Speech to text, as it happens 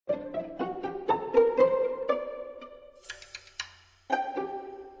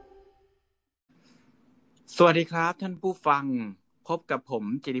สวัสดีครับท่านผู้ฟังพบกับผม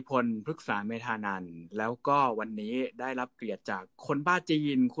จิติพลพฤกษาเมธานันท์แล้วก็วันนี้ได้รับเกียรติจากคนบ้าจี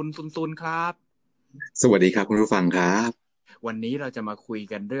นคุณซุนครับสวัสดีครับคุณผู้ฟังครับวันนี้เราจะมาคุย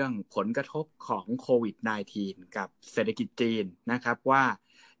กันเรื่องผลกระทบของโควิด -19 กับเศรษฐกิจจีนนะครับว่า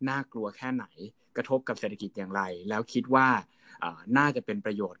น่ากลัวแค่ไหนกระทบกับเศรษฐกิจอย่างไรแล้วคิดว่าน่าจะเป็นป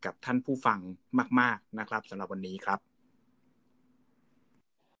ระโยชน์กับท่านผู้ฟังมากๆนะครับสำหรับวันนี้ครับ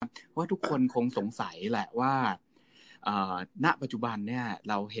ว่าทุกคนคงสงสัยแหละว่าณปัจจุบันเนี่ย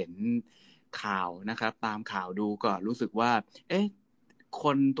เราเห็นข่าวนะครับตามข่าวดูก็รู้สึกว่าเอ๊ะค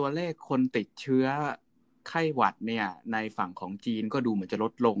นตัวเลขคนติดเชื้อไข้หวัดเนี่ยในฝั่งของจีนก็ดูเหมือนจะล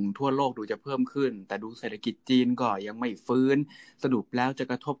ดลงทั่วโลกดูจะเพิ่มขึ้นแต่ดูเศรษฐกิจจีนก็ยังไม่ฟื้นสรุปแล้วจะ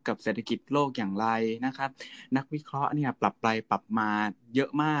กระทบกับเศรษฐกิจโลกอย่างไรนะครับนักวิเคราะห์เนี่ยปรับไปปรับมาเยอะ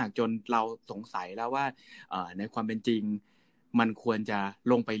มากจนเราสงสัยแล้วว่าในความเป็นจริงมันควรจะ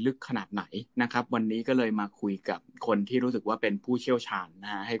ลงไปลึกขนาดไหนนะครับวันนี้ก็เลยมาคุยกับคนที่รู้สึกว่าเป็นผู้เชี่ยวชาญน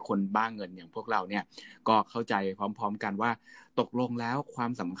ะฮะให้คนบ้าเงินอย่างพวกเราเนี่ยก็เข้าใจพร้อมๆกันว่าตกลงแล้วควา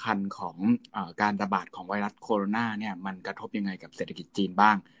มสำคัญของการระบาดของไวรัสโคโรนาเนี่ยมันกระทบยังไงกับเศรษฐกิจจีนบ้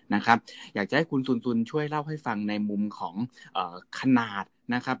างนะครับอยากจะให้คุณซุนช่วยเล่าให้ฟังในมุมของขนาด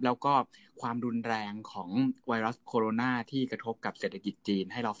นะครับแล้วก็ความรุนแรงของไวรัสโคโรนาที่กระทบกับเศรษฐกิจจีน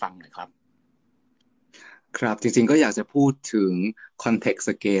ให้เราฟังหน่อยครับครับจริงๆก็อยากจะพูดถึง context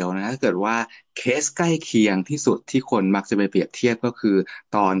scale นะถ้าเกิดว่าเคสใกล้เคียงที่สุดที่คนมักจะไปเปรียบเทียบก็คือ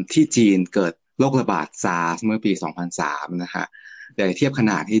ตอนที่จีนเกิดโรคระบาดซาร์สเมื่อปี 2003นะฮะอยากจะเทียบข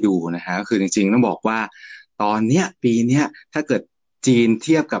นาดให้ดูนะฮะก็คือจริงๆต้องบอกว่าตอนเนี้ยปีเนี้ยถ้าเกิดจีนเ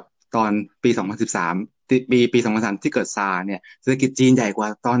ทียบกับตอนปี 2013ปี 2003ที่เกิดซาร์เนี่ยเศรษฐกิจจีนใหญ่กว่า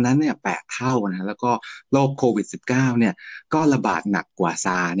ตอนนั้นเนี่ย8 เท่านะแล้วก็โรคโควิด19เนี่ยก็ระบาดหนักกว่าซ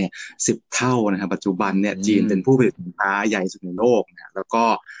าร์เนี่ย 10 เท่านะครับปัจจุบันเนี่ยจีนเป็นผู้ผลิตสินค้าใหญ่สุดในโลกนะแล้วก็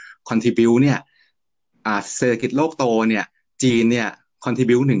คอนทิบิวเนี่ยเศรษฐกิจโลกโตเนี่ยจีนเนี่ยคอนทิ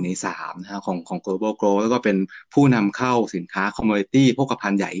บิว1 ใน 3นะฮะของ global growth แล้วก็เป็นผู้นำเข้าสินค้าคอมมูนิตี้โภคภั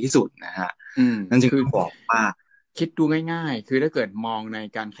ณฑ์ใหญ่ที่สุดนะฮะนั่นจึงคือ ต้องบอกว่าคิดดูง่ายๆ คือถ้าเกิดมองใน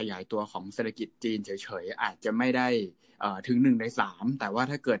การขยายตัวของเศรษฐกิจจีนเฉยๆอาจจะไม่ได้ถึง1 ใน 3แต่ว่า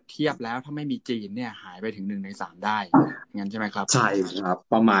ถ้าเกิดเทียบแล้วถ้าไม่มีจีนเนี่ยหายไปถึง1 ใน 3ได้งั้นใช่ไหมครับใช่ครับ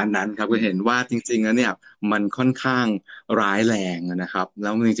ประมาณนั้นครับก็อืมเห็นว่าจริงๆแล้วเนี่ยมันค่อนข้างร้ายแรงนะครับแล้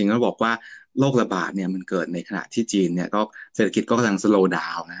วจริงๆก็บอกว่าโรคระบาดเนี่ยมันเกิดในขณะที่จีนเนี่ยก็เศรษฐกิจก็กำลังสโลว์ดา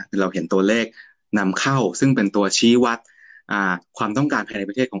วน์นะเราเห็นตัวเลขนำเข้าซึ่งเป็นตัวชี้วัดความต้องการภายใน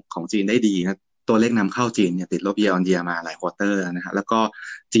ประเทศของจีนได้ดีนะตัวเลขนำเข้าจีนเนี่ยติดลบ year on year มาหลายควอเตอร์นะฮะแล้วก็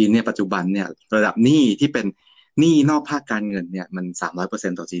จีนเนี่ยปัจจุบันเนี่ยระดับหนี้ที่เป็นหนี้นอกภาคการเงินเนี่ยมัน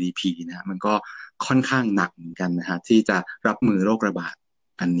300%ต่อ GDP นะฮะมันก็ค่อนข้างหนักเหมือนกันนะฮะที่จะรับมือโรคระบาด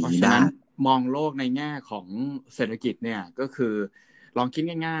อันนี้ได้เพราะฉะนั้นมองโลกในแง่ของเศรษฐกิจเนี่ยก็คือลองคิด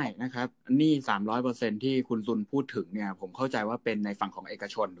ง่ายๆนะครับหนี้300%ที่คุณซุนพูดถึงเนี่ยผมเข้าใจว่าเป็นในฝั่งของเอก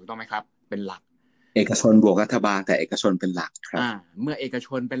ชนถูกต้องไหมครับเป็นหลัก เอกชนบวกรัฐบาลแต่เอกชนเป็นหลักครับอ่าเมื่อเอกช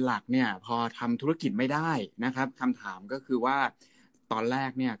นเป็นหลักเนี่ยพอทำธุรกิจไม่ได้นะครับคำถามก็คือว่าตอนแร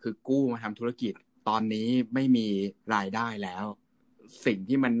กเนี่ยคือกู้มาทำธุรกิจตอนนี้ไม่มีรายได้แล้วสิ่ง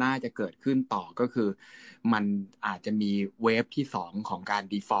ที่มันน่าจะเกิดขึ้นต่อก็คือมันอาจจะมีเวฟที่2ของการ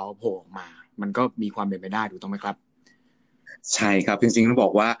default โผล่ออกมามันก็มีความเป็นไปได้ถูกต้องไหมครับ ใช่ครับจริงๆต้องบอ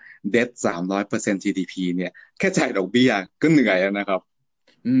กว่าเดบ300% GDP เนี่ยแค่จ่ายดอกเบี้ยก็เหนื่อยแล้วนะครับ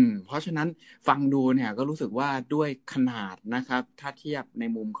เพราะฉะนั้นฟังดูเนี่ยก็รู้สึกว่าด้วยขนาดนะครับถ้าเทียบใน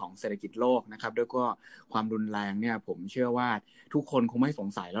มุมของเศรษฐกิจโลกนะครับด้วยก็ความรุนแรงเนี่ยผมเชื่อว่าทุกคนคงไม่สง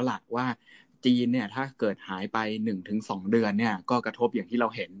สัยแล้วล่ะว่าจีนเนี่ยถ้าเกิดหายไป1 ถึง 2 เดือนเนี่ยก็กระทบอย่างที่เรา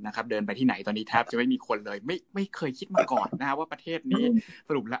เห็นนะครับเดินไปที่ไหนตอนนี้แทบจะไม่มีคนเลยไม่เคยคิดมาก่อนนะว่าประเทศนี้ส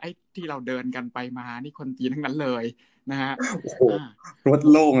รุปแล้วไอ้ที่เราเดินกันไปมานี่คนจีนทั้งนั้นเลยนะฮะโอ้โหอ่า รถ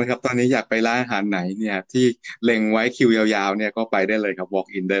โล่งเลยครับตอนนี้อยากไปร้านอาหารไหนเนี่ยที่เล็งไว้คิวยาวๆเนี่ยก็ไปได้เลยครับ walk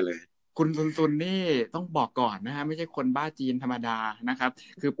in ได้เลยคุณซุนนี่ต้องบอกก่อนนะฮะไม่ใช่คนบ้าจีนธรรมดานะครับ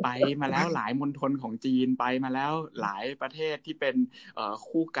คือไปมาแล้วหลายมณฑลของจีนไปมาแล้วหลายประเทศที่เป็น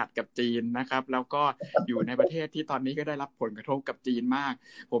คู่กัดกับจีนนะครับแล้วก็อยู่ในประเทศที่ตอนนี้ก็ได้รับผลกระทบกับจีนมาก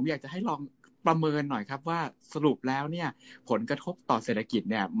ผมอยากจะให้ลองประเมินหน่อยครับว่าสรุปแล้วเนี่ยผลกระทบต่อเศรษฐกิจ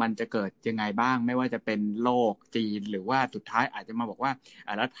เนี่ยมันจะเกิดยังไงบ้างไม่ว่าจะเป็นโลกจีนหรือว่าสุดท้ายอาจจะมาบอกว่า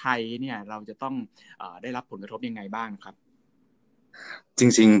แล้วไทยเนี่ยเราจะต้องได้รับผลกระทบยังไงบ้างครับจ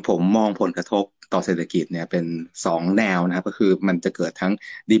ริงๆผมมองผลกระทบต่อเศรษฐกิจเนี่ยเป็น2 แนวนะครับก็คือมันจะเกิดทั้ง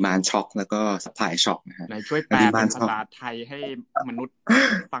demand shock แล้วก็ supply shock นะฮะ ไหนช่วยแปลเป็น demand ภา shock ษาไทยให้มนุษย์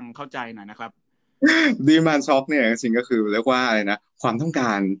ฟังเข้าใจหน่อยนะครับดีมานช็อคเนี่ยจริงๆก็คือเรียกว่าอะไรนะความต้องก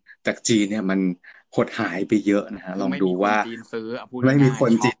ารจากจีนเนี่ยมันหดหายไปเยอะนะฮะลองคือไม่ดูว่ามีคนจีนซื้อเอาพูดไม่มีง่ายๆช็อกค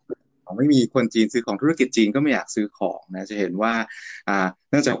นจีนไม่มีคนจีนซื้อของธุรกิจจีนก็ไม่อยากซื้อของนะจะเห็นว่า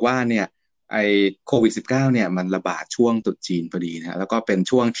เนื่องจากว่าเนี่ย ไอโควิด-19เนี่ยมันระบาดช่วงตรุษจีนพอดีนะแล้วก็เป็น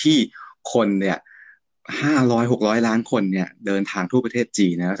ช่วงที่คนเนี่ย500-600 ล้านคนเนี่ยเดินทางทั่วประเทศจี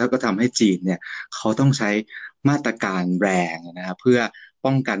นนะแล้วก็ทำให้จีนเนี่ยเขาต้องใช้มาตรการแรงนะครับเพื่อ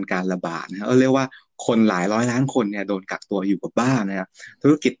ป้องกันการระบาดนะเรียกว่าคนหลายร้อยล้านคนเนี่ยโดนกักตัวอยู่กับบ้านนะครับธุ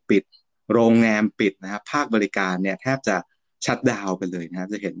รกิจปิดโรงแรมปิดนะครับภาคบริการเนี่ยแทบจะชัตดาวน์ไปเลยนะครับ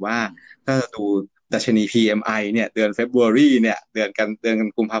จะเห็นว่าถ้าดูดัชนี PMI เนี่ยเดือนเฟบรุรีเนี่ยเดือนกัน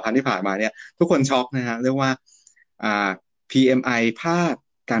กุมภาพันธ์ที่ผ่านมาเนี่ยทุกคนช็อกนะฮะเรียกว่าPMI ภาค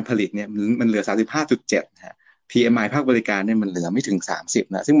การผลิตเนี่ยมันเหลือ35.7นะฮะ PMI ภาคบริการเนี่ยมันเหลือไม่ถึง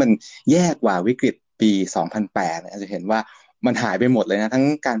30นะซึ่งมันแย่กว่าวิกฤตปี2008นะจะเห็นว่ามันหายไปหมดเลยนะทั้ง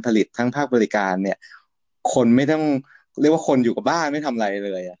การผลิตทั้งภาคบริการเนี่ยคนไม่ต้องเรียกว่าคนอยู่กับบ้านไม่ทำอะไรเ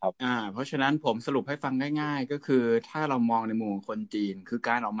ลยอะครับเพราะฉะนั้นผมสรุปให้ฟังง่ายๆก็คือถ้าเรามองในมุมของคนจีนคือก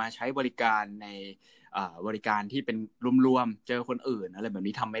ารออกมาใช้บริการในบริการที่เป็นรวมๆเจอคนอื่นอะไรแบบ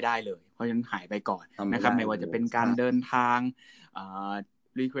นี้ทำไม่ได้เลยเพราะฉะนั้นหายไปก่อนทำไม่นะครับได้ไม่ว่าจะเป็นการเลยใช่เดินทางอ่า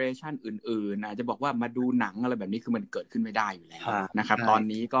recreation อื่นๆอาจจะบอกว่ามาดูหนังอะไรแบบนี้คือมันเกิดขึ้นไม่ได้อยู่แล้วใช่นะครับใช่ตอน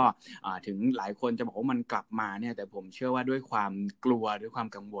นี้ก็ถึงหลายคนจะบอกว่ามันกลับมาเนี่ยแต่ผมเชื่อว่าด้วยความกลัวด้วยความ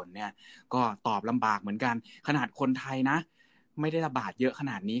กังวลเนี่ยก็ตอบลำบากเหมือนกันขนาดคนไทยนะ ไม่ได้ระบาดเยอะข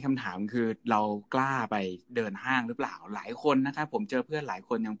นาดนี้คำถามคือเรากล้าไปเดินห้างหรือเปล่าหลายคนนะครับผมเจอเพื่อนหลายค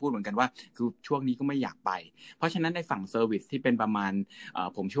นยังพูดเหมือนกันว่าคือช่วงนี้ก็ไม่อยากไปเพราะฉะนั้นในฝั่งเซอร์วิสที่เป็นประมาณ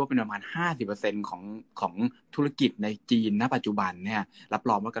ผมเชื่อว่าเป็นประมาณ50%ของธุรกิจในจีนณปัจจุบันเนี่ยรับ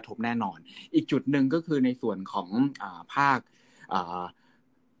รองว่ากระทบแน่นอนอีกจุดหนึ่งก็คือในส่วนของภาค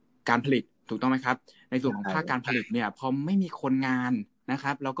การผลิตถูกต้องไหมครับในส่วนของภาคการผลิตเนี่ยพอไม่มีคนงานนะค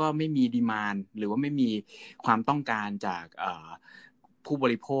รับแล้วก็ไม่มีดีมานด์หรือว่าไม่มีความต้องการจากผู้บ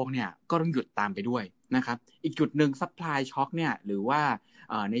ริโภคเนี่ยก็ต้องหยุดตามไปด้วยนะครับอีกจุดหนึ่งซัพพลายช็อคเนี่ยหรือว่า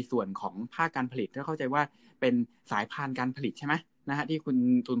ในส่วนของภาคการผลิตถ้าเข้าใจว่าเป็นสายพานการผลิตใช่ไหมนะฮะที่คุณ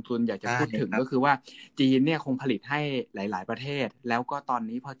ทุนอยากจะใช่พูดถึงครับ ก็คือว่าจีนเนี่ยคงผลิตให้หลายๆประเทศแล้วก็ตอน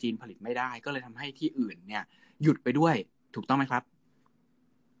นี้พอจีนผลิตไม่ได้ก็เลยทำให้ที่อื่นเนี่ยหยุดไปด้วยถูกต้องไหมครับ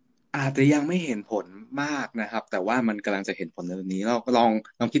อาจจะยังไม่เห็นผลมากนะครับแต่ว่ามันกำลังจะเห็นผลในตรงนี้เราล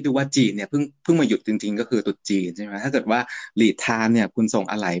องคิดดูว่าจีนเนี่ยเพิ่งมาหยุดจริงๆก็คือตรุษจีนใช่ไหมถ้าเกิดว่าลีดไทม์เนี่ยคุณส่ง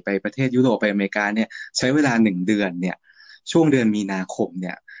อะไหล่ไปประเทศยุโรปไปอเมริกาเนี่ยใช้เวลา1 เดือนเนี่ยช่วงเดือนมีนาคมเ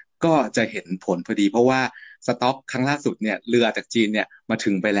นี่ยก็จะเห็นผลพอดีเพราะว่าสต็อกครั้งล่าสุดเนี่ยเรือจากจีนเนี่ยมาถึ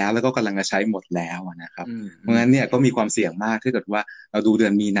งไปแล้วก็กำลังจะใช้หมดแล้วนะครับอืมเพราะงั้นเนี่ยอืมก็มีความเสี่ยงมากถ้าเกิดว่าเราดูเดือ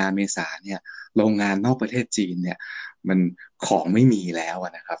นมีนาเมษาเนี่ยโรงงานนอกประเทศจีนเนี่ย มันของไม่มีแล้ว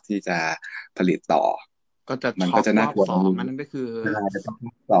นะครับที่จะผลิตต่อก็จะมันช็อกก็จะน่ารอบสองกลัวตรงนี้อันนั้นก็คือเวลาจะต้อง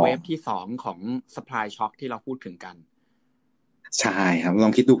ต่อเวฟที่สองของ supply shock ที่เราพูดถึงกันใช่ครับลอ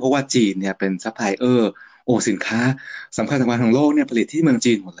งคิดดูเพราะว่าจีนเนี่ยเป็นซัพพลายเออร์โอ้สินค้าสำคัญของโลกเนี่ยผลิตที่เมือง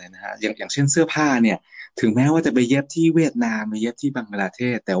จีนหมดเลยนะฮะอย่างเช่นเสื้อผ้าเนี่ยถึงแม้ว่าจะไปเย็บที่เวียดนามไปเย็บที่บังกลาเท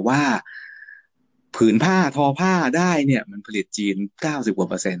ศแต่ว่าผืนผ้าทอผ้าได้เนี่ยมันผลิตจีน90 กว่า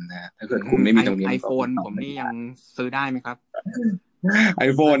เปอร์เซ็นต์นะถ้าเกิดคุณไม่มีตรงนี้มันก็คงไอโฟนทำไม่ได้ ผมนี่ยังซื้อได้ไหมครับ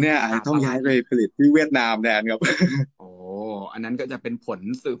iPhone เนี่ยอาจจะต้องขาปลาไหล ย้ายไปผลิตที่เวียดนามแทนครับ โอ้อันนั้นก็จะเป็นผล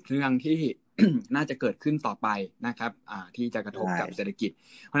สืบเนื่องที่ น่าจะเกิดขึ้นต่อไปนะครับที่จะกระทบใช่กับเศรษฐกิจ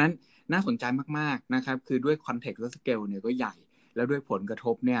เพราะฉะนั้นน่าสนใจมากๆนะครับคือด้วยคอนเท็กซ์และสเกลเนี่ยก็ใหญ่ แล้วด้วยผลกระท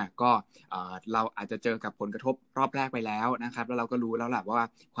บเนี่ยก็เราอาจจะเจอกับผลกระทบรอบแรกไปแล้วนะครับแล้วเราก็รู้แล้วแหละว่า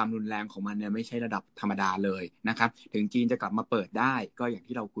ความรุนแรงของมันเนี่ยไม่ใช่ระดับธรรมดาเลยนะครับถึงจีนจะกลับมาเปิดได้ก็อย่าง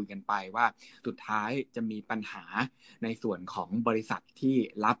ที่เราคุยกันไปว่าสุดท้ายจะมีปัญหาในส่วนของบริษัทที่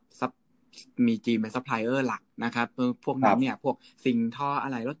รับซัพมีจีนเป็นซัพพลายเออร์หลักนะครับพวกนั้นเนี่ยครับ พวกสิ่งท่ออะ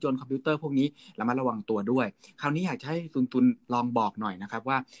ไรรถยนต์คอมพิวเตอร์พวกนี้ระมัดระวังตัวด้วยคราวนี้อยากให้ตุนลองบอกหน่อยนะครับ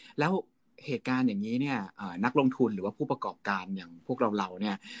ว่าแล้วเหตุการณ์อย่างนี้เนี่ยนักลงทุนหรือว่าผู้ประกอบการอย่างพวกเราเ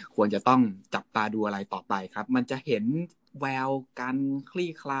นี่ยควรจะต้องจับตาดูอะไรต่อไปครับมันจะเห็นแววการคลี่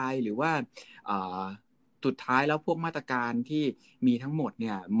คลายหรือว่าสุดท้ายแล้วพวกมาตรการที่มีทั้งหมดเ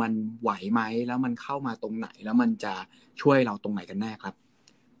นี่ยมันไหวไหมแล้วมันเข้ามาตรงไหนแล้วมันจะช่วยเราตรงไหนกันแน่ครับ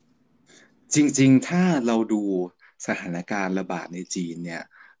จริงๆ ถ้าเราดูสถานการณ์ระบาดในจีนเนี่ย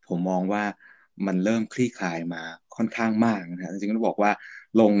ผมมองว่ามันเริ่มคลี่คลายมาค่อนข้างมากนะฮะจริงๆต้องบอกว่า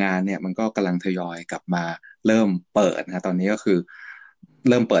โรงงานเนี่ยมันก็กำลังทยอยกลับมาเริ่มเปิดนะตอนนี้ก็คือ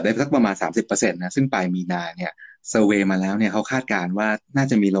เริ่มเปิดได้สักประมาณ30%นะซึ่งปลายมีนาเนี่ยเซอร์เวย์มาแล้วเนี่ยเขาคาดการณ์ว่าน่า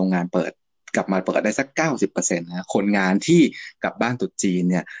จะมีโรงงานเปิดกลับมาเปิดได้สัก90%นะคนงานที่กลับบ้านตรุษจีน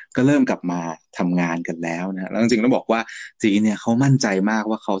เนี่ยก็เริ่มกลับมาทำงานกันแล้วนะแล้วจริงๆต้องบอกว่า จีนเนี่ยเขามั่นใจมาก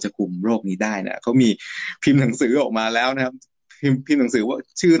ว่าเขาจะคุมโรคนี้ได้นะเขามีพิมพ์หนังสือออกมาแล้วนะครับพิมพ์หนังสือว่า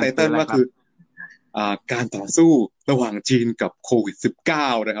ชื่อหนังสืไตเติ้ออะไรครับลว่าคือการต่อสู้ระหว่างจีนกับโควิด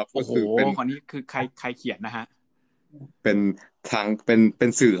-19นะครับก็โอ้โหคือเป็นคนนี้คือใครเขียนนะฮะเป็นเป็น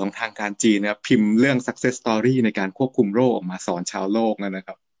สื่อของทางการจีนนะครับพิมพ์เรื่อง success story ในการควบคุมโรคออกมาสอนชาวโลกนะค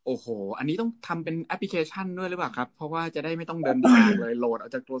รับ โอ้โหอันนี้ต้องทำเป็นแอปพลิเคชันด้วยหรือเปล่าครับเพราะว่าจะได้ไม่ต้องเดินทางเลยโหลดเอา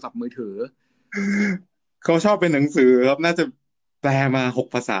จากโทรศัพท์มือถือเขาชอบเป็นหนังสือครับน่าจะแปลมา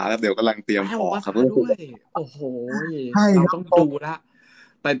6 ภาษาแล้วเดี๋ยวกำลังเตรียมแปลหกภาออกครับษาด้วยโอ้โหใช่เราต้องดูครับ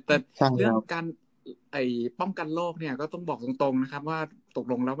ละแต่ใช่เรื่ครับองการไอ้ป้องกันโรคเนี่ยก็ต้องบอกตรงๆนะครับว่าตก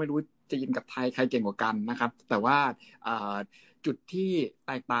ลงแล้วไม่รู้จีนกับไทยใครเก่งกว่ากันนะครับแต่ว่าเอ่อจุดที่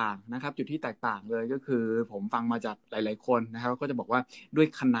แตกต่างนะครับจุดที่แตกต่างเลยก็คือผมฟังมาจากหลายๆคนนะครับก็จะบอกว่าด้วย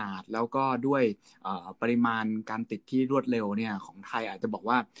ขนาดแล้วก็ด้วยปริมาณการติดที่รวดเร็วเนี่ยของไทยอาจจะบอก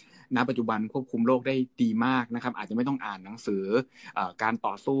ว่าณปัจจุบันควบคุมโรคได้ดีมากนะครับอาจจะไม่ต้องอ่านหนังสือการ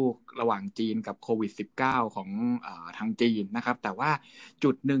ต่อสู้ระหว่างจีนกับโควิด -19 ของทางจีนนะครับแต่ว่าจุ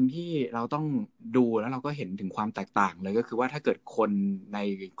ดหนึ่งที่เราต้องดูแล้วเราก็เห็นถึงความแตกต่างเลยก็คือว่าถ้าเกิดคนใน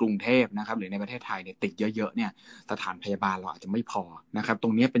กรุงเทพนะครับหรือในประเทศไทยเนี่ยติดเยอะๆเนี่ยสถานพยาบาลเราอาจจะไม่พอนะครับตร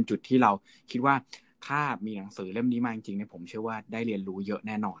งนี้เป็นจุดที่เราคิดว่าถ้ามีหนังสือเล่มนี้มาจริงๆเนี่ยผมเชื่อว่าได้เรียนรู้เยอะแ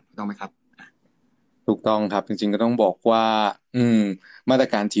น่นอนต้องไหมครับถูกต้องครับจริงๆก็ต้องบอกว่าอืมมาตร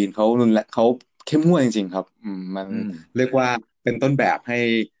การจีนเขารุนแรงเขาเข้มงวดจริงๆครับมันอืมเรียกว่าเป็นต้นแบบให้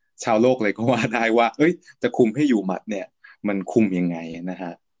ชาวโลกเลยก็ว่าได้ว่าเอ้ยจะคุมให้อยู่หมัดเนี่ยมันคุมยังไงนะฮ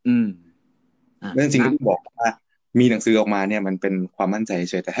ะ อืมแล้วจริงๆนะก็ต้องบอกว่ามีหนังสือออกมาเนี่ยมันเป็นความมั่นใจ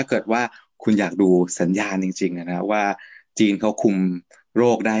เฉยแต่ถ้าเกิดว่าคุณอยากดูสัญญาณจริงๆนะว่าจีนเขาคุมโร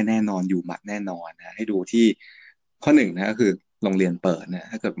คได้แน่นอนอยู่หมัดแน่นอนนะให้ดูที่ข้อ 1นะก็คือโรงเรียนเปิดนะ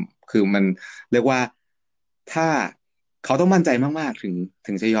ถ้าเกิดคือมันเรียกว่าถ้าเขาต้องมั่นใจมากๆ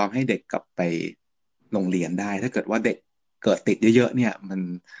ถึงจะยอมให้เด็กกลับไปโรงเรียนได้ถ้าเกิดว่าเด็กเกิดติดเยอะๆเนี่ย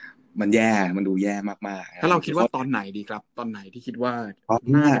มันแย่มันดูแย่มากๆถ้าเราคิดนะนี่คือข้อว่าตอนไหนดีครับตอนไหนที่คิดว่า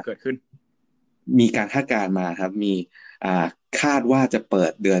น่าเพราะว่า จะเกิดขึ้นมีการคาดการณ์มาครับมีอ่าคาดว่าจะเปิ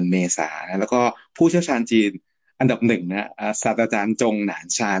ดเดือนเมษานะแล้วก็ผู้เชี่ยวชาญจีนอันดับ 1นะศาสตราจารย์จงหนาน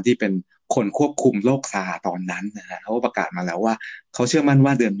ชาญที่เป็นคนควบคุมโรคซาร์ตอนนั้นนะฮะเขาก็ประกาศมาแล้วว่าเขาเชื่อมั่นว่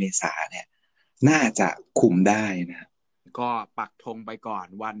าเดือนเมษาเนี่ยน่าจะคุมได้นะก็ปักธงไปก่อน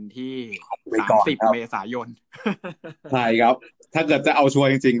วันที่ไปสามสิบก่อนครับเมษายน ใช่ครับถ้าเกิดจะเอาชัวร์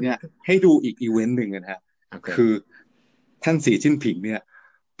จริงๆเนี่ยให้ดูอีกอีเวนต์หนึ่งนะฮะโอเคคือท่านสีจิ้นผิงเนี่ย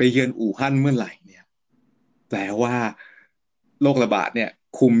ไปเยือนอู่ฮั่นเมื่อไหร่เนี่ย แปลว่าโรคระบาดเนี่ย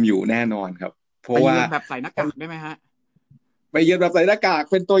คุมอยู่แน่นอนครับเพไปราะว่าเยือนแบบใส่หน้ากากได้ไหมฮะไปเยือนแบบใส่หน้ากาก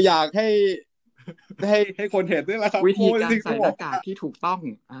เป็นตัวอย่างให้คนเห็นด้วยแหละครับวิธีเพราะว่าจการใส่ริงๆต้องบอกว่าหน้ากากที่ถูกต้อง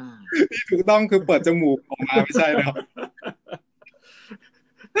ที่ถูกต้องคือเปิดจมูกออกมาไม่ใช่นะครับ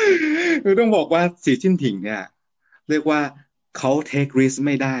คือต้องบอกว่าสีจิ้นผิงเนี่ยเรียกว่าเขาเทคริสไ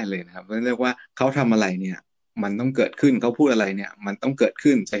ม่ได้เลยนะครับเรียกว่าเขาทำอะไรเนี่ยมันต้องเกิดขึ้นเขาพูดอะไรเนี่ยมันต้องเกิด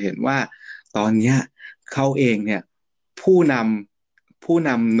ขึ้นจะเห็นว่าตอนเนี้ยเขาเองเนี่ยผู้นผู้น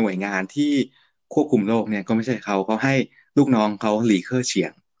ำหน่วยงานที่ควบคุมโรคเนี่ยก็ไม่ใช่เขาให้ลูกน้องเขาหลีเค่อเฉีย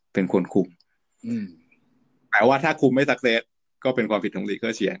งเป็นคนคุมอืมแต่ว่าถ้าคุมไม่สักเซสก็เป็นความผิดของหลีเค่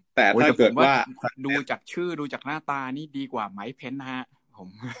อเฉียงแต่โอ้ยถ้าแต่ผมว่าเกิดว่าดูจากชื่อดูจากหน้าตานี่ดีกว่าไหมเพ้นท์นะฮะผม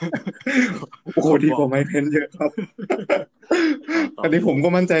โอ้โหผมบอก ดีกว่าไมค์เพนเยอะครับ ต่ออันนี้ผมก็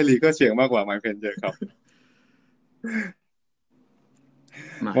มั่นใจหลีเค่อเฉียงมากกว่าไมค์เพนเยอะครับ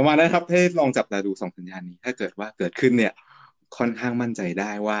มาประมาณนั้นครับให้ลองจับตาดู2 สัญญาณนี้ถ้าเกิดว่าเกิดขึ้นเนี่ยค่อนข้างมั่นใจไ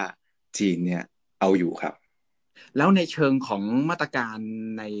ด้ว่าจีนเนี่ยเอาอยู่ครับแล้วในเชิงของมาตรการ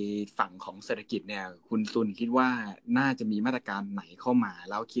ในฝั่งของเศรษฐกิจเนี่ยคุณซุนคิดว่าน่าจะมีมาตรการไหนเข้ามา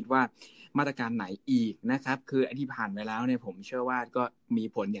แล้วคิดว่ามาตรการไหนอีกนะครับคือไอ้ที่ผ่านไปแล้วเนี่ยผมเชื่อว่าก็มี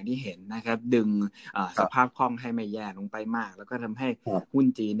ผลอย่างที่เห็นนะครับดึงสภาพคล่องให้ไม่แย่ลงไปมากแล้วก็ทำให้ครับหุ้น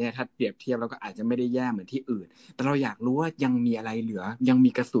จีนเนี่ยถ้าเปรียบเทียบแล้วก็อาจจะไม่ได้แย่เหมือนที่อื่นแต่เราอยากรู้ว่ายังมีอะไรเหลือยังมี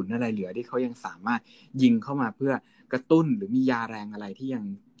กระสุนอะไรเหลือที่เขายังสามารถยิงเข้ามาเพื่อกระตุ้นหรือมียาแรงอะไรที่ยัง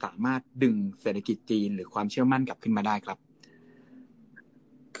สามารถดึงเศรษฐกิจจีนหรือความเชื่อมั่นกลับขึ้นมาได้ครับ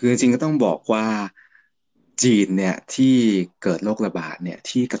คือจริงๆก็ต้องบอกว่าจีนเนี่ยที่เกิดโรคระบาดเนี่ย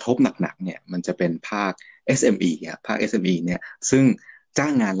ที่กระทบหนักๆเนี่ยมันจะเป็นภาค SME อ่ะภาค SME เนี่ยซึ่งจ้า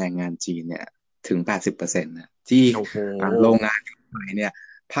งงานแรงงานจีนเนี่ยถึง80%นะที่โอ้โหโรงงานหยุดไปเนี่ย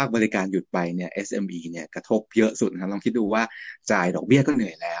ภาคบริการหยุดไปเนี่ย SME เนี่ยกระทบเยอะสุดนะครับลองคิดดูว่าจ่ายดอกเบี้ยก็เหนื่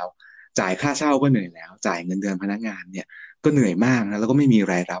อยแล้วจ่ายค่าเช่าก็เหนื่อยแล้วจ่ายเงินเดือนพนักงานเนี่ยก็เหนื่อยมากนะแล้วก็ไม่มี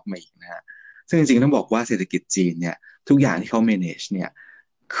รายรับมาอีกนะฮะซึ่งจริงๆต้องบอกว่าเศรษฐกิจจีนเนี่ยทุกอย่างที่เขา manage เนี่ย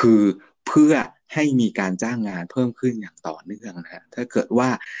คือเพื่อให้มีการจ้างงานเพิ่มขึ้นอย่างต่อเนื่องนะฮะถ้าเกิดว่า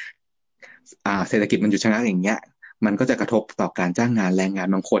เศรษฐกิจมันหยุดชะงักอย่างเงี้ยมันก็จะกระทบต่อการจ้างงานแรงงาน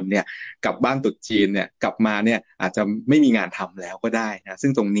บางคนเนี่ยกลับบ้านตรุษจีนเนี่ยกลับมาเนี่ยอาจจะไม่มีงานทำแล้วก็ได้นะซึ่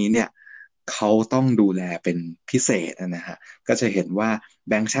งตรงนี้เนี่ยเขาต้องดูแลเป็นพิเศษนะฮะก็จะเห็นว่า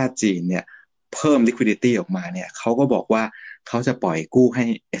แบงก์ชาติจีนเนี่ยเพิ่ม liquidity ออกมาเนี่ยเขาก็บอกว่าเขาจะปล่อยกู้ให้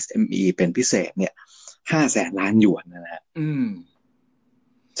SME เป็นพิเศษเนี่ย500,000,000 หยวนนะฮะ อืม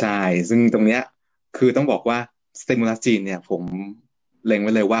ใช่ซึ่งตรงเนี้ยคือต้องบอกว่าสเตมูลัสจีนเนี่ยผม เล็งไ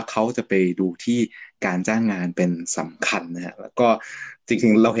ว้เลยว่าเขาจะไปดูที่การจ้างงานเป็นสำคัญนะฮะแล้วก็จริ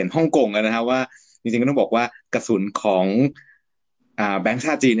งๆเราเห็นฮ่องกงกันนะฮะว่าจริงๆก็ต้องบอกว่ากระสุนของแบงก์ช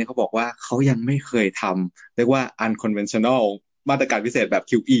าติจีนเนี่ยเขาบอกว่าเขายังไม่เคยทำเรียกว่า unconventional มาตรการพิเศษแบบ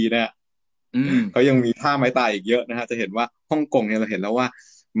QE นะฮะอืมเขายังมีท่าไม้ตายอีกเยอะนะฮะจะเห็นว่าฮ่องกงเนี่ยเราเห็นแล้วว่า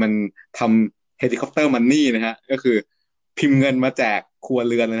มันทำเฮลิคอปเตอร์มันนี่นะฮะก็คือพิมพ์เงินมาแจกครัว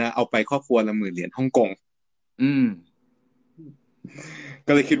เรือนเลยนะเอาไปครอบครัวละ10,000 เหรียญฮ่องกง อืม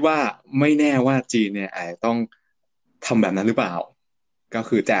ก็เลยคิดว่าไม่แน่ว่าจีนเนี่ยอาจจะต้องทำแบบนั้นหรือเปล่าก็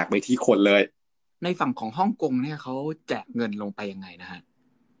คือแจกไปที่คนเลยในฝั่งของฮ่องกงเนี่ยเขาแจกเงินลงไปยังไงนะฮะ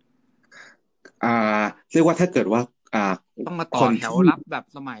อ่าเรียกว่าถ้าเกิดว่าอ่าต้องมาต่อแถวคนที่รับแบบ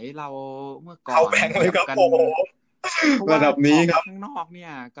สมัยเราเมื่อก่อนเข้าแบงค์เลเหยียบกันยครับโอ้โหเพราะว่าระดับอนี้ครับอกมาข้างนอกเนี่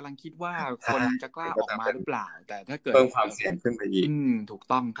ยกำลังคิดว่าใช่คนจะกล้าออกก็จะเป็นมาหรือเปล่าแต่ถ้าเกิดเพิ่มความเสี่ยงขึ้นไปอีกถูก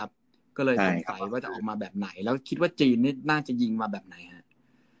ต้องครับก็เลยใช่สงครับสัยว่าจะออกมาแบบไหนแล้วคิดว่าจีนนี่น่าจะยิงมาแบบไหนฮะ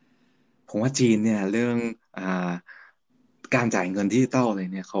ผมว่าจีนเนี่ยเรื่องอ่าการจ่ายเงินดิจิตอลเลย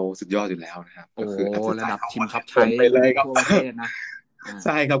เนี่ยเขาสุดยอดอยู่แล้วนะครับโอ้ก็คืออาจจะระดับจ่ายทั้งหมชิมช็อปใช้ดเป็นผลไปเลยครับ ทั่วประเทศนะอ่า ใ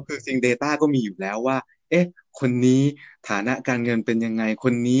ช่ครับคือจริง Data ก็มีอยู่แล้วว่าเอ๊ะคนนี้ฐานะการเงินเป็นยังไงค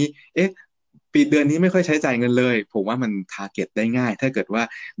นนี้เอ๊ะปีเดือนนี้ไม่ค่อยใช้จ่ายเงินเลยผมว่ามันทาร์เก็ตได้ง่ายถ้าเกิดว่า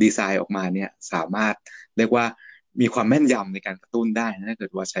ดีไซน์ออกมาเนี่ยสามารถเรียกว่ามีความแม่นยำในการกระตุ้นได้นะถ้าเกิ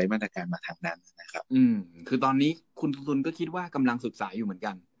ดว่าใช้มาตรการมาทางนั้นนะครับ อืมคือตอนนี้คุณตุลก็คิดว่ากำลังศึกษาอยู่เหมือน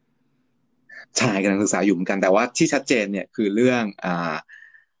กันใช่กำลังศึกษาอยู่เหมือนกันแต่ว่าที่ชัดเจนเนี่ยคือเรื่อง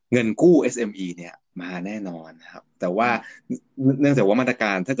เงินกู้ SME เนี่ยมาแน่นอนนะครับแต่ว่าอ่าเนื่องจากว่ามาตรก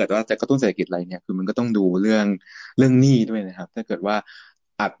ารถ้าเกิดว่าจะกระตุ้นเศรษฐกิจอะไรเนี่ยคือมันก็ต้องดูเรื่องหนี้ด้วยนะครับถ้าเกิดว่า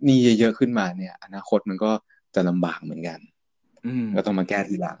อัดหนี้เยอะๆขึ้นมาเนี่ยอนาคตมันก็จะลำบากเหมือนกันอืม ก็ต้องมาแก้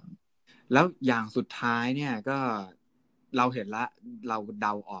ทีหลัง แล้วอย่างสุดท้ายเนี่ยก็เราเห็นละเราเด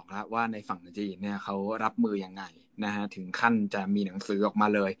าออกแล้วว่าในฝั่งจีนเนี่ยเขารับมือยังไงนะฮะถึงขั้นจะมีหนังสือออกมา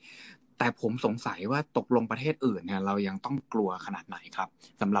เลยแต่ผมสงสัยว่าตกลงประเทศอื่นเนี่ยเรายังต้องกลัวขนาดไหนครับ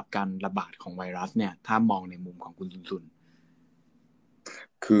สำหรับการระบาดของไวรัสเนี่ยถ้ามองในมุมของคุณซุน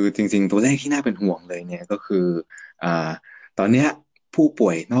คือจริงๆตัวเลขที่น่าเป็นห่วงเลยเนี่ยก็คืออ่าตอนเนี้ยผู้ป่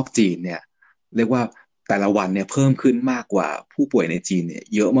วยนอกจีนเนี่ยเรียกว่าแต่ละวันเนี่ยเพิ่มขึ้นมากกว่าผู้ป่วยในจีนเนี่ย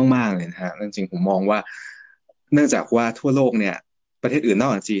เยอะมากๆเลยนะฮะจริงๆผมมองว่าเนื่องจากว่าทั่วโลกเนี่ยประเทศอื่นนอ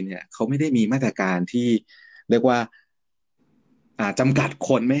กจากจีนเนี่ยเขาไม่ได้มีมาตรการที่เรียกว่าจำกัดค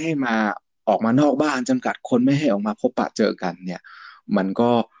นไม่ให้มาออกมานอกบ้านจำกัดคนไม่ให้ออกมาพบปะเจอกันเนี่ยมันก็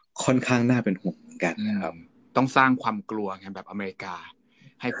ค่อนข้างน่าเป็นห่วงเหมือนกันอืมนะครับต้องสร้างความกลัวไงแบบอเมริกา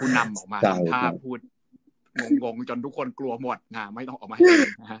ให้ผู้นำออกมาใช่ทำท่าครับ พูดงงๆจนทุกคนกลัวหมดนะไม่ต้องออกมาเอง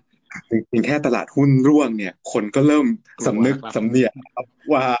นะฮะจริงๆแค่ตลาดหุ้นร่วงเนี่ยคนก็เริ่มกลัวสำนึกแล้วครับ สำเนียกครับ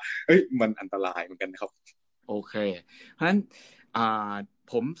ว่าเอ้ยมันอันตรายเหมือนกันนะครับโอเคเพราะฉะนั้นอ่า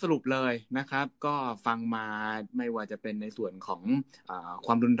ผมสรุปเลยนะครับก็ฟังมาไม่ว่าจะเป็นในส่วนของค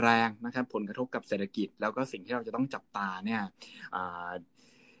วามรุนแรงนะครับผลกระทบกับเศรษฐกิจแล้วก็สิ่งที่เราจะต้องจับตาเนี่ยอ่า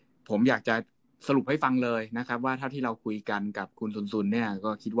ผมอยากจะสรุปให้ฟังเลยนะครับว่าเท่าที่เราคุยกันกับคุณซุนเนี่ย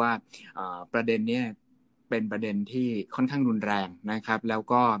ก็คิดว่าประเด็นเนี่ยเป็นประเด็นที่ค่อนข้างรุนแรงนะครับแล้ว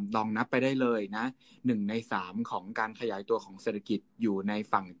ก็ลองนับไปได้เลยนะ 1 ใน 3ของการขยายตัวของเศรษฐกิจอยู่ใน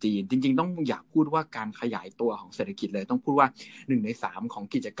ฝั่งจีนจริงๆต้องอยากพูดว่าการขยายตัวของเศรษฐกิจเลยต้องพูดว่า1 ใน 3ของ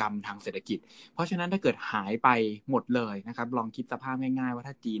กิจกรรมทางเศรษฐกิจเพราะฉะนั้นถ้าเกิดหายไปหมดเลยนะครับลองคิดสภาพง่ายๆว่า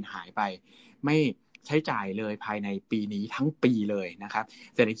ถ้าจีนหายไปไม่ใช้จ่ายเลยภายในปีนี้ทั้งปีเลยนะครับ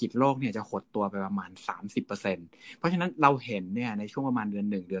เศรษฐกิจโลกเนี่ยจะหดตัวไปประมาณ30%เพราะฉะนั้นเราเห็นเนี่ยในช่วงประมาณเดือน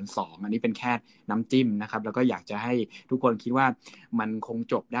 1เดือน 2อันนี้เป็นแค่น้ำจิ้มนะครับแล้วก็อยากจะให้ทุกคนคิดว่ามันคง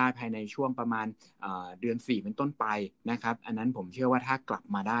จบได้ภายในช่วงประมาณเดือน 4เป็นต้นไปนะครับอันนั้นผมเชื่อว่าถ้ากลับ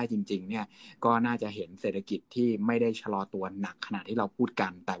มาได้จริงๆเนี่ยก็น่าจะเห็นเศรษฐกิจที่ไม่ได้ชะลอตัวหนักขนาดที่เราพูดกั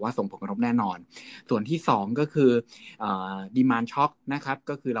นแต่ว่าส่งผลกระทบแน่นอนส่วนที่2ก็คือดีมานช็อคนะครับ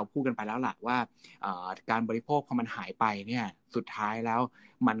ก็คือเราพูดกันไปแล้วล่ะว่าการบริโภคพอมันหายไปเนี่ยสุดท้ายแล้ว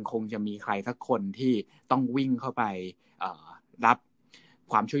มันคงจะมีใครสักคนที่ต้องวิ่งเข้าไปรับ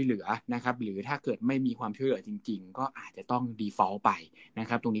ความช่วยเหลือนะครับหรือถ้าเกิดไม่มีความช่วยเหลือจริงๆก็อาจจะต้อง default ไปนะ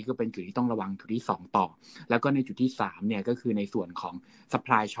ครับตรงนี้ก็เป็นจุดที่ต้องระวังจุดที่2ต่อแล้วก็ในจุดที่3เนี่ยก็คือในส่วนของ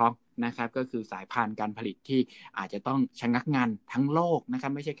supply shock นะครับก็คือสายพานการผลิตที่อาจจะต้องชะงักงันทั้งโลกนะครั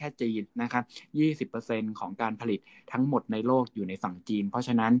บไม่ใช่แค่จีนนะครับ20%ของการผลิตทั้งหมดในโลกอยู่ในฝั่งจีนเพราะฉ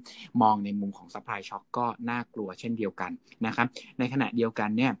ะนั้นมองในมุมของ supply shock ก็น่ากลัวเช่นเดียวกันนะครับในขณะเดียวกัน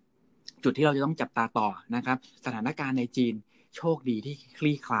เนี่ยจุดที่เราจะต้องจับตาต่อนะครับสถานการณ์ในจีนโชคดีที่ค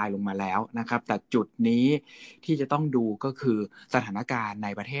ลี่คลายลงมาแล้วนะครับแต่จุดนี้ที่จะต้องดูก็คือสถานการณ์ใน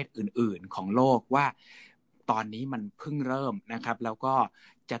ประเทศอื่นๆของโลกว่า ตอนนี้มันเพิ่งเริ่มนะครับแล้วก็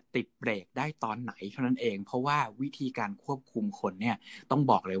จะติดเบรกได้ตอนไหนเท่านั้นเองเพราะว่าวิธีการควบคุมคนเนี่ยต้อง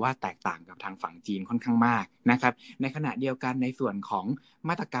บอกเลยว่าแตกต่างกับทางฝั่งจีนค่อนข้างมากนะครับในขณะเดียวกันในส่วนของ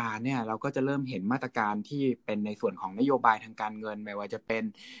มาตรการเนี่ยเราก็จะเริ่มเห็นมาตรการที่เป็นในส่วนของนโยบายทางการเงินไม่ว่าจะเป็น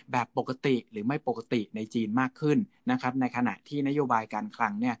แบบปกติหรือไม่ปกติในจีนมากขึ้นนะครับในขณะที่นโยบายการคลั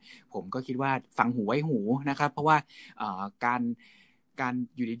งเนี่ยผมก็คิดว่าฟังหูไว้หูนะครับเพราะว่าการ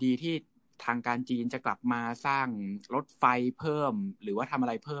อยู่ดีๆที่ทางการจีนจะกลับมาสร้างรถไฟเพิ่มหรือว่าทำอะ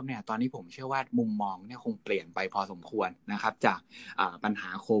ไรเพิ่มเนี่ยตอนนี้ผมเชื่อว่ามุมมองเนี่ยคงเปลี่ยนไปพอสมควรนะครับจากปัญหา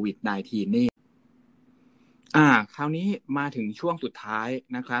โควิด -19 นี่คราวนี้มาถึงช่วงสุดท้าย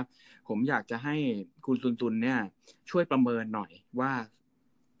นะครับผมอยากจะให้คุณตุนเนี่ยช่วยประเมินหน่อยว่า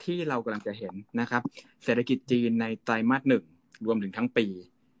ที่เรากำลังจะเห็นนะครับเศรษฐกิจจีนในไตรมาสหนึ่งรวมถึงทั้งปี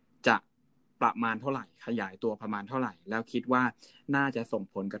จะประมาณเท่าไหร่ขยายตัวประมาณเท่าไหร่แล้วคิดว่าน่าจะส่ง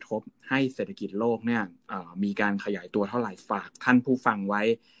ผลกระทบให้เศรษฐกิจโลกเนี่ยมีการขยายตัวเท่าไหร่ฝากท่านผู้ฟังไว้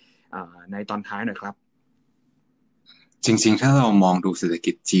ในตอนท้ายหน่อยครับจริงๆถ้าเรามองดูเศรษฐ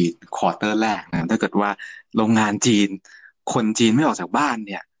กิจจีนควอเตอร์แรกนะถ้าเกิดว่าโรงงานจีนคนจีนไม่ออกจากบ้านเ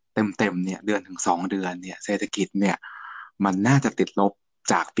นี่ยเต็มเนี่ย1 ถึง 2 เดือนเนี่ยเศรษฐกิจเนี่ยมันน่าจะติดลบ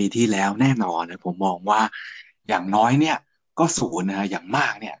จากปีที่แล้วแน่นอนนะผมมองว่าอย่างน้อยเนี่ยก็0นะอย่างมา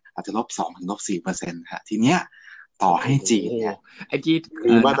กเนี่ยอาจจะ-2 ถึง-4%ฮะทีเนี้ยต่อโอ้โหให้จีนเนี่ยไอจี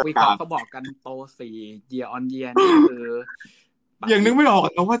มีมานักวิเคราะตรการห์เขาบอกกันโต4 year on year นี่คือปายังนึฏิกไม่ออก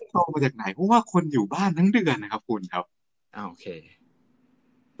นะว่าจะโตมาจากไหนเพราะว่าคนอยู่บ้านทั้งเดือนนะครับคุณครับ โอเค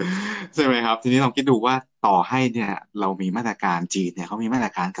ใช่ไหมครับทีนี้ลองคิดดูว่าต่อให้เนี่ยเรามีมาตรการจีนเนี่ยเขามีมาต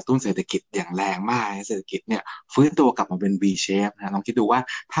รการกระตุ้นเศรษฐกิจอย่างแรงมากเศรษฐกิจเนี่ยฟื้นตัวกลับมาเป็น V shape นะลองคิดดูว่า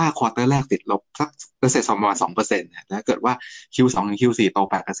ถ้าควอเตอร์แรกติดลบสักเปอร์เซ็นต์ประมาณ2%เนี่ยแล้วเกิดว่า Q2 ถึง Q4 โต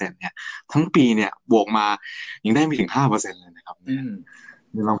8%เนี่ยทั้งปีเนี่ยบวกมายังได้ไม่ถึง5%เลยนะครับเ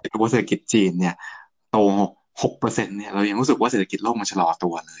นี่ยลองคิดดูว่าเศรษฐกิจจีนเนี่ยโต6%เนี่ยเรายังรู้สึกว่าเศรษฐกิจโลกมันชะลอตั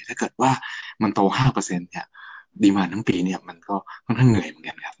วเลยถ้าเกิดว่ามันโต5%เนี่ยดีมานด์ทั้งปีเนี่ยมันก็ค่อนข้างเหนื่อยเหมือน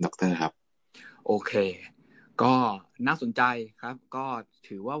กันครับดรครับ โอเคก็น่าสนใจครับก็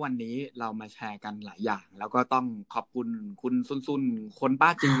ถือว่าวันนี้เรามาแชร์กันหลายอย่างแล้วก็ต้องขอบคุณคุณซุนคนป้า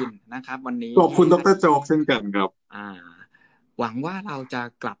จีนนะครับวันนี้ขอบคุณดที่ให้รโจ๊กเช่นกันครับอ่าหวังว่าเราจะ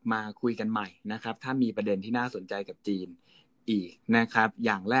กลับมาคุยกันใหม่นะครับถ้ามีประเด็นที่น่าสนใจกับจีนอีกนะครับอ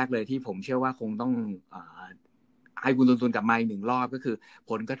ย่างแรกเลยที่ผมเชื่อว่าคงต้องให้คุณตุนกลับมาอีกหนึ่งรอบก็คือ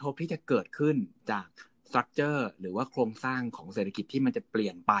ผลกระทบที่จะเกิดขึ้นจากสตรัคเจอร์หรือว่าโครงสร้างของเศรษฐกิจที่มันจะเปลี่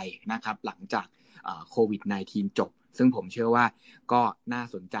ยนไปนะครับหลังจากโควิด -19 จบซึ่งผมเชื่อว่าก็น่า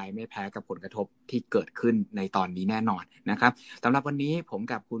สนใจไม่แพ้กับผลกระทบที่เกิดขึ้นในตอนนี้แน่นอนนะครับสำหรับวันนี้ผม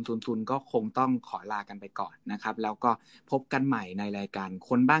กับคุณซุนก็คงต้องขอลากันไปก่อนนะครับแล้วก็พบกันใหม่ในรายการค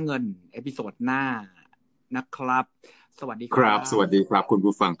นบ้าเงินเอพิโซดหน้านะครับสวัสดีครัครับสวัสดีบครับคุณ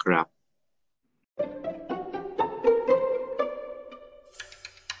ผู้ฟังครับ